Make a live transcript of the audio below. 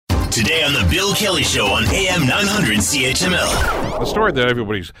Today on the Bill Kelly Show on AM 900 CHML. The story that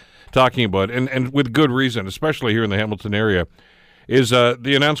everybody's talking about, and with good reason, especially here in the Hamilton area, is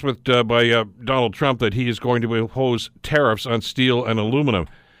the announcement by Donald Trump that he is going to impose tariffs on steel and aluminum,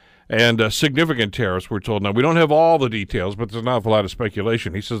 and significant tariffs, we're told. Now, we don't have all the details, but there's an awful lot of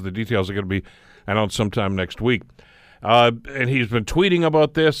speculation. He says the details are going to be announced sometime next week. And he's been tweeting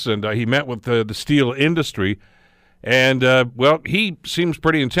about this, and he met with the steel industry. And, well, he seems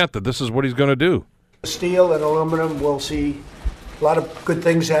pretty intent that this is what he's going to do. Steel and aluminum, we'll see a lot of good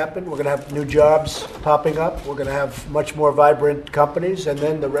things happen. We're going to have new jobs popping up. We're going to have much more vibrant companies, and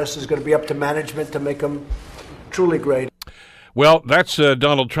then the rest is going to be up to management to make them truly great. Well, that's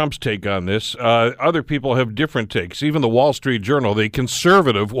Donald Trump's take on this. Other people have different takes. Even the Wall Street Journal, the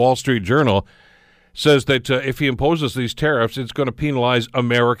conservative Wall Street Journal, says that if he imposes these tariffs, it's going to penalize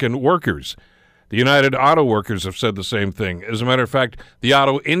American workers. The United Auto Workers have said the same thing. As a matter of fact, the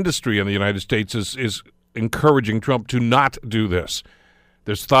auto industry in the United States is encouraging Trump to not do this.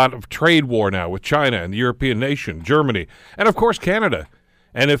 There's thought of trade war now with China and the European nation, Germany, and of course Canada.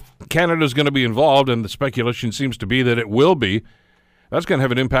 And if Canada's going to be involved, and the speculation seems to be that it will be, that's going to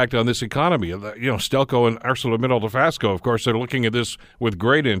have an impact on this economy. You know, Stelco and ArcelorMittal Dofasco, of course, are looking at this with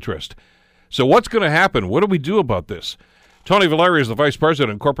great interest. So what's going to happen? What do we do about this? Tony Valeri is the Vice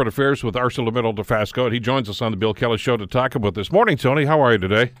President of Corporate Affairs with ArcelorMittal Dofasco, and he joins us on the Bill Kelly Show to talk about this. Morning, Tony. How are you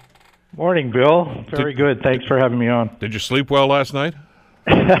today? Morning, Bill. Very good. Thanks for having me on. Did you sleep well last night?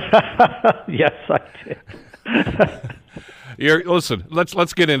 Yes, I did. Listen,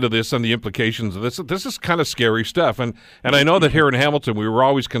 let's get into this and the implications of this. This is kind of scary stuff, and I know that here in Hamilton we were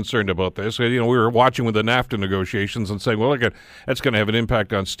always concerned about this. You know, we were watching with the NAFTA negotiations and saying, well, look, that's going to have an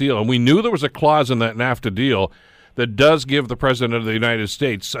impact on steel, and we knew there was a clause in that NAFTA deal that does give the President of the United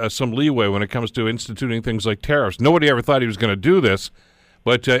States some leeway when it comes to instituting things like tariffs. Nobody ever thought he was going to do this,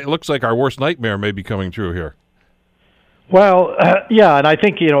 but it looks like our worst nightmare may be coming true here. Well, yeah, and I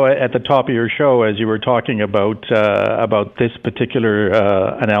think, you know, at the top of your show, as you were talking about this particular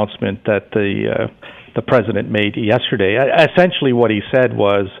announcement that the President made yesterday, essentially what he said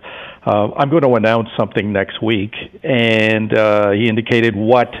was, I'm going to announce something next week, and he indicated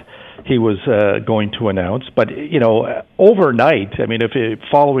what he was going to announce. But, you know, overnight, I mean,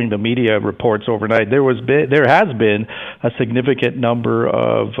 following the media reports overnight, there has been a significant number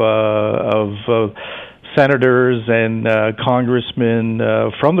of senators and congressmen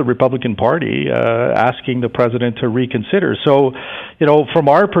from the Republican Party asking the president to reconsider. So, you know, from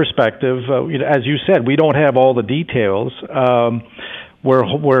our perspective, as you said, we don't have all the details.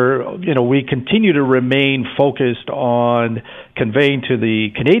 We continue to remain focused on conveying to the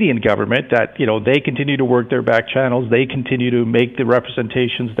Canadian government that, you know, they continue to work their back channels. They continue to make the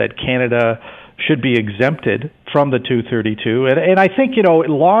representations that Canada should be exempted from the 232. And I think, you know,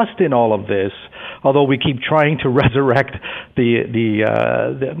 lost in all of this, although we keep trying to resurrect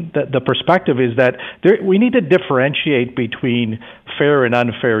the perspective, is that we need to differentiate between fair and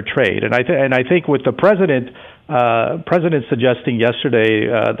unfair trade. And I think with the President suggesting yesterday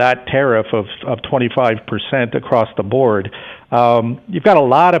that tariff of 25% across the board, you've got a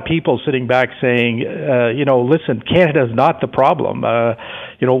lot of people sitting back saying, you know, listen, Canada's not the problem.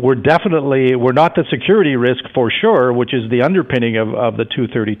 You know, we're not the security risk for sure, which is the underpinning of the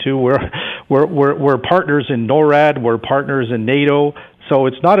 232. We're partners in NORAD. We're partners in NATO. So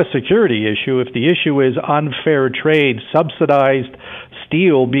it's not a security issue. If the issue is unfair trade, subsidized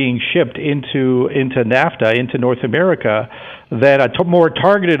steel being shipped into NAFTA, into North America, then a more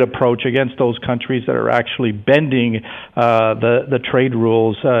targeted approach against those countries that are actually bending the trade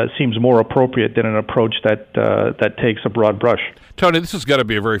rules seems more appropriate than an approach that takes a broad brush. Tony, this has got to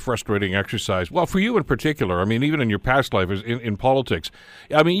be a very frustrating exercise. Well, for you in particular, I mean, even in your past life in politics,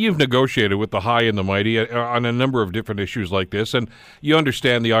 I mean, you've negotiated with the high and the mighty on a number of different issues like this, and you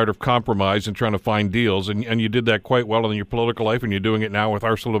understand the art of compromise and trying to find deals, and you did that quite well in your political life, and you're doing it now with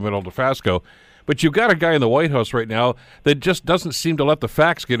ArcelorMittal Dofasco. But you've got a guy in the White House right now that just doesn't seem to let the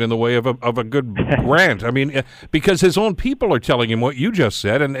facts get in the way of a good rant. I mean, because his own people are telling him what you just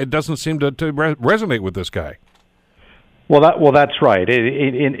said, and it doesn't seem to resonate with this guy. Well, that's right.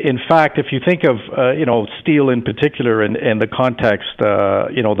 In fact, if you think of steel in particular and the context,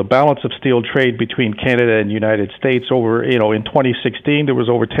 the balance of steel trade between Canada and the United States in 2016 there was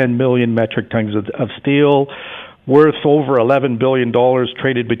over 10 million metric tons of steel, worth over $11 billion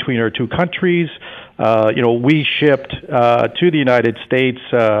traded between our two countries. We shipped to the United States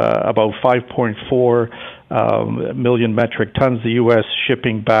about 5.4 million metric tons. The U.S.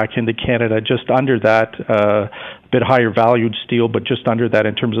 shipping back into Canada just under that. bit higher valued steel, but just under that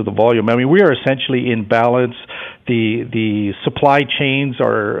in terms of the volume. I mean, we are essentially in balance. The supply chains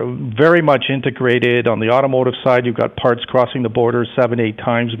are very much integrated. On the automotive side, you've got parts crossing the border 7-8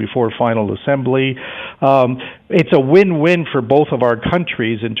 times before final assembly. It's a win-win for both of our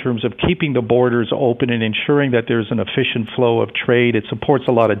countries in terms of keeping the borders open and ensuring that there's an efficient flow of trade. It supports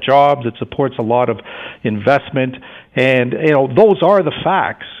a lot of jobs. It supports a lot of investment. And, those are the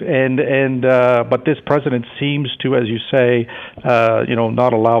facts. But this president seems to, as you say,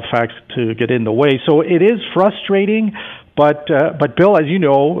 not allow facts to get in the way. So it is frustrating. But Bill, as you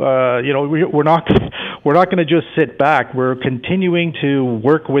know, we're not going to just sit back. We're continuing to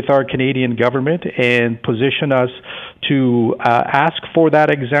work with our Canadian government and position us to ask for that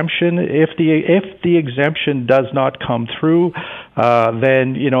exemption. If the exemption does not come through,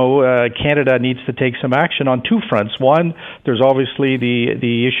 then Canada needs to take some action on two fronts. One, there's obviously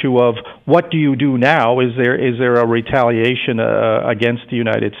the issue of what do you do now? Is there a retaliation against the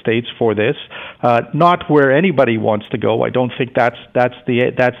United States for this? Not where anybody wants to go. I don't think that's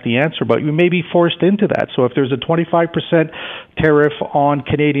the answer, but we may be forced into that. So if there's a 25% tariff on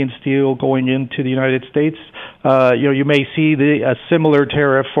Canadian steel going into the United States, you may see a similar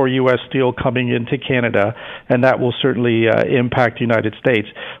tariff for U.S. steel coming into Canada, and that will certainly impact the United States.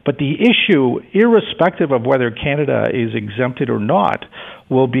 But the issue, irrespective of whether Canada is exempted or not,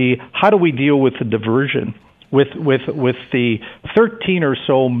 will be how do we deal with the diversion? With the 13 or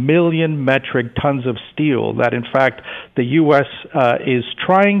so million metric tons of steel that, in fact, the U.S. Is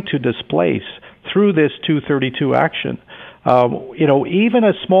trying to displace through this 232 action. Even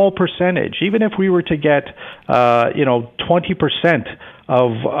a small percentage, even if we were to get, 20%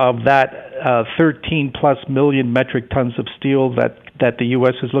 of that 13 plus million metric tons of steel that the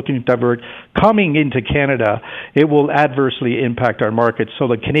U.S. is looking to divert coming into Canada, it will adversely impact our markets. So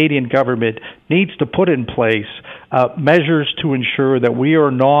the Canadian government needs to put in place measures to ensure that we are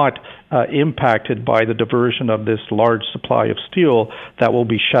not impacted by the diversion of this large supply of steel that will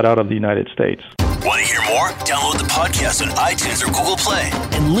be shut out of the United States. Want to hear more? Download the podcast on iTunes or Google Play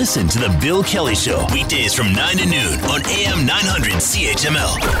and listen to The Bill Kelly Show weekdays from 9 to noon on AM 900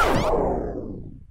 CHML.